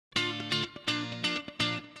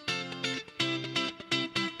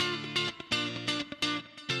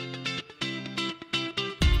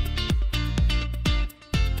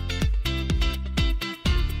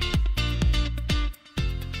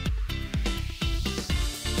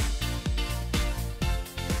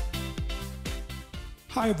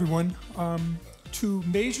Hi, everyone. To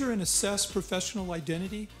measure and assess professional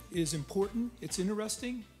identity is important. It's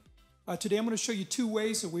interesting. Today, I'm going to show you two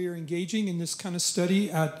ways that we are engaging in this kind of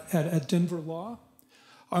study at Denver Law.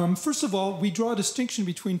 First of all, we draw a distinction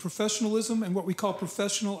between professionalism and what we call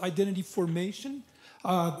professional identity formation.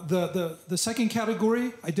 The second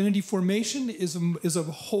category, identity formation, is a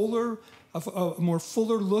more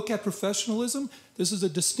fuller look at professionalism. This is a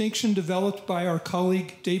distinction developed by our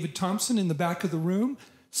colleague David Thompson in the back of the room.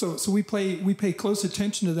 So we pay close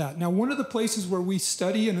attention to that. Now, one of the places where we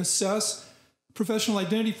study and assess professional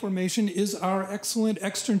identity formation is our excellent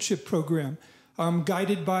externship program,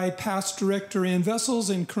 guided by past director Ann Vessels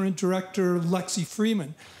and current director Lexi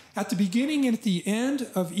Freeman. At the beginning and at the end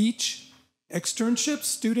of each externship,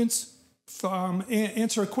 students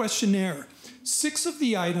answer a questionnaire. 6 of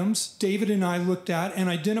the items David and I looked at and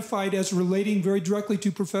identified as relating very directly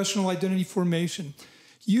to professional identity formation.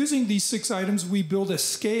 Using these 6 items, we build a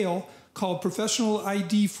scale called Professional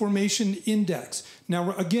ID Formation Index.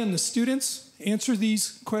 Now, again, the students answer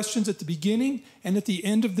these questions at the beginning and at the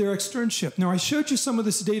end of their externship. Now, I showed you some of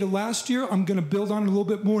this data last year. I'm going to build on it a little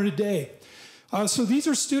bit more today. So these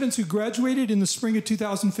are students who graduated in the spring of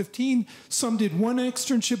 2015. Some did 1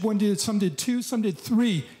 externship, some did 2, some did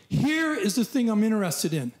 3. Here is the thing I'm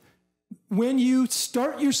interested in. When you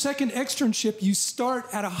start your second externship, you start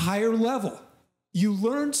at a higher level. You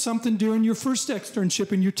learned something during your first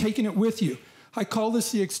externship and you're taking it with you. I call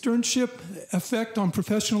this the externship effect on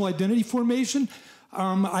professional identity formation.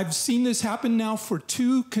 I've seen this happen now for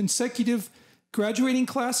 2 consecutive graduating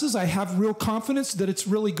classes. I have real confidence that it's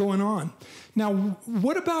really going on. Now,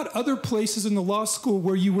 what about other places in the law school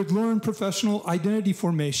where you would learn professional identity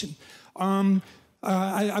formation?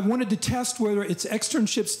 I wanted to test whether it's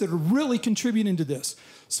externships that are really contributing to this.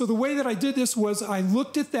 So the way that I did this was I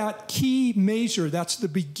looked at that key measure. That's the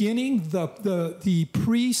beginning, the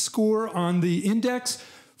pre-score on the index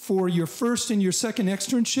for your first and your second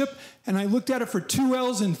externship, and I looked at it for 2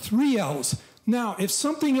 L's and 3 L's. Now, if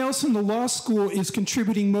something else in the law school is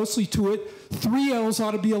contributing mostly to it, 3 L's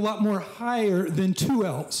ought to be a lot more higher than 2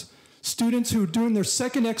 L's. Students who are doing their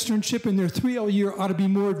second externship in their 3L year ought to be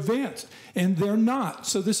more advanced, and they're not.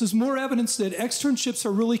 So this is more evidence that externships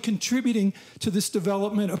are really contributing to this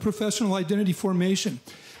development of professional identity formation.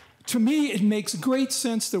 To me, it makes great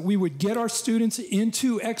sense that we would get our students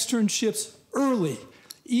into externships early,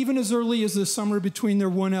 even as early as the summer between their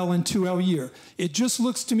 1L and 2L year. It just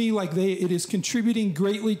looks to me like it is contributing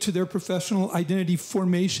greatly to their professional identity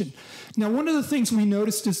formation. Now, one of the things we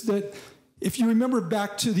noticed is that if you remember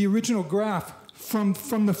back to the original graph, from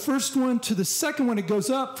the first one to the second one, it goes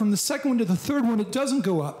up. From the second one to the third one, it doesn't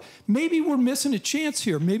go up. Maybe we're missing a chance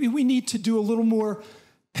here. Maybe we need to do a little more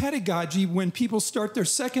pedagogy when people start their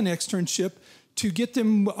second externship to get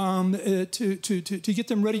them to get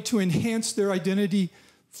them ready to enhance their identity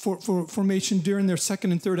formation during their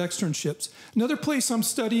second and third externships. Another place I'm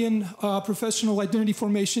studying professional identity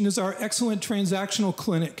formation is our excellent transactional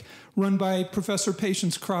clinic run by Professor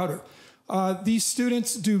Patience Crowder. These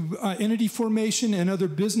students do entity formation and other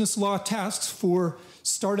business law tasks for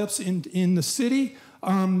startups in the city.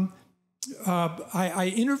 I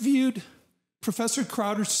interviewed Professor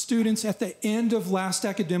Crowder's students at the end of last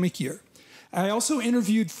academic year. I also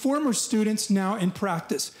interviewed former students now in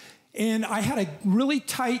practice. And I had a really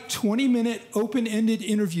tight 20-minute open-ended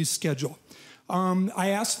interview schedule.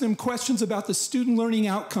 I asked them questions about the student learning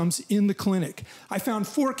outcomes in the clinic. I found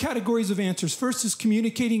 4 categories of answers. First is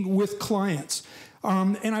communicating with clients.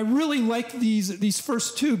 And I really like these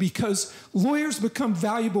first 2 because lawyers become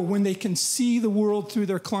valuable when they can see the world through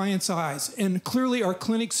their clients' eyes. And clearly our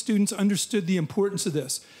clinic students understood the importance of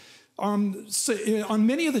this. So on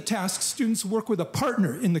many of the tasks, students work with a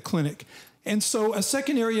partner in the clinic. And so a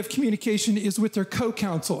second area of communication is with their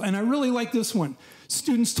co-counsel. And I really like this one.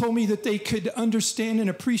 Students told me that they could understand and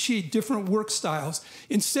appreciate different work styles.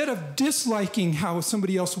 Instead of disliking how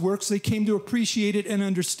somebody else works, they came to appreciate it and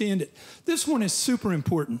understand it. This one is super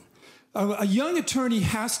important. A young attorney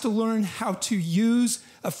has to learn how to use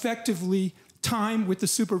effectively time with the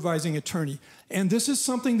supervising attorney. And this is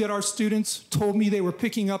something that our students told me they were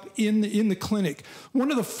picking up in the clinic.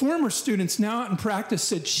 One of the former students now out in practice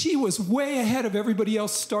said she was way ahead of everybody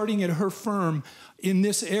else starting at her firm in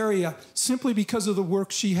this area simply because of the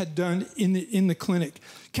work she had done in the clinic.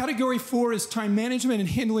 Category 4 is time management and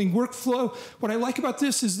handling workflow. What I like about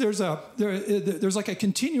this is there's like a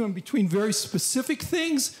continuum between very specific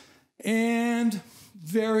things and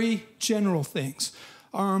very general things.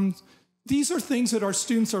 These are things that our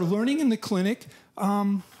students are learning in the clinic.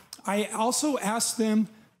 I also asked them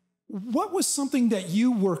what was something that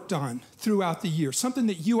you worked on throughout the year, something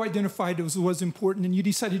that you identified was important and you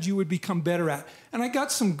decided you would become better at? And I got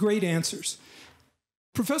some great answers.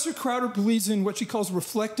 Professor Crowder believes in what she calls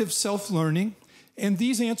reflective self-learning, and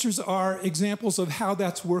these answers are examples of how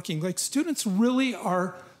that's working. Like, students really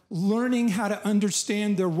are learning how to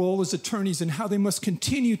understand their role as attorneys and how they must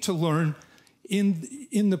continue to learn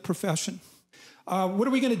in the profession. What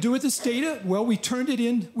are we going to do with this data? Well, we turned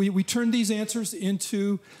these answers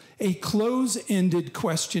into a close-ended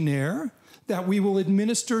questionnaire that we will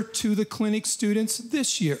administer to the clinic students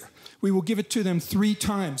this year. We will give it to them 3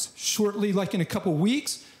 times, shortly, like in a couple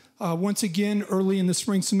weeks, once again early in the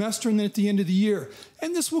spring semester, and then at the end of the year.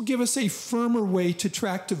 And this will give us a firmer way to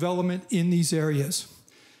track development in these areas.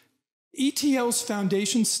 ETL's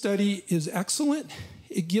foundation study is excellent.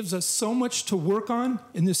 It gives us so much to work on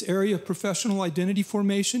in this area of professional identity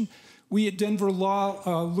formation. We at Denver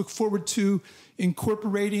Law look forward to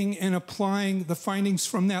incorporating and applying the findings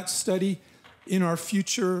from that study in our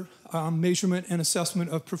future measurement and assessment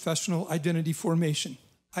of professional identity formation.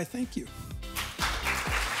 I thank you.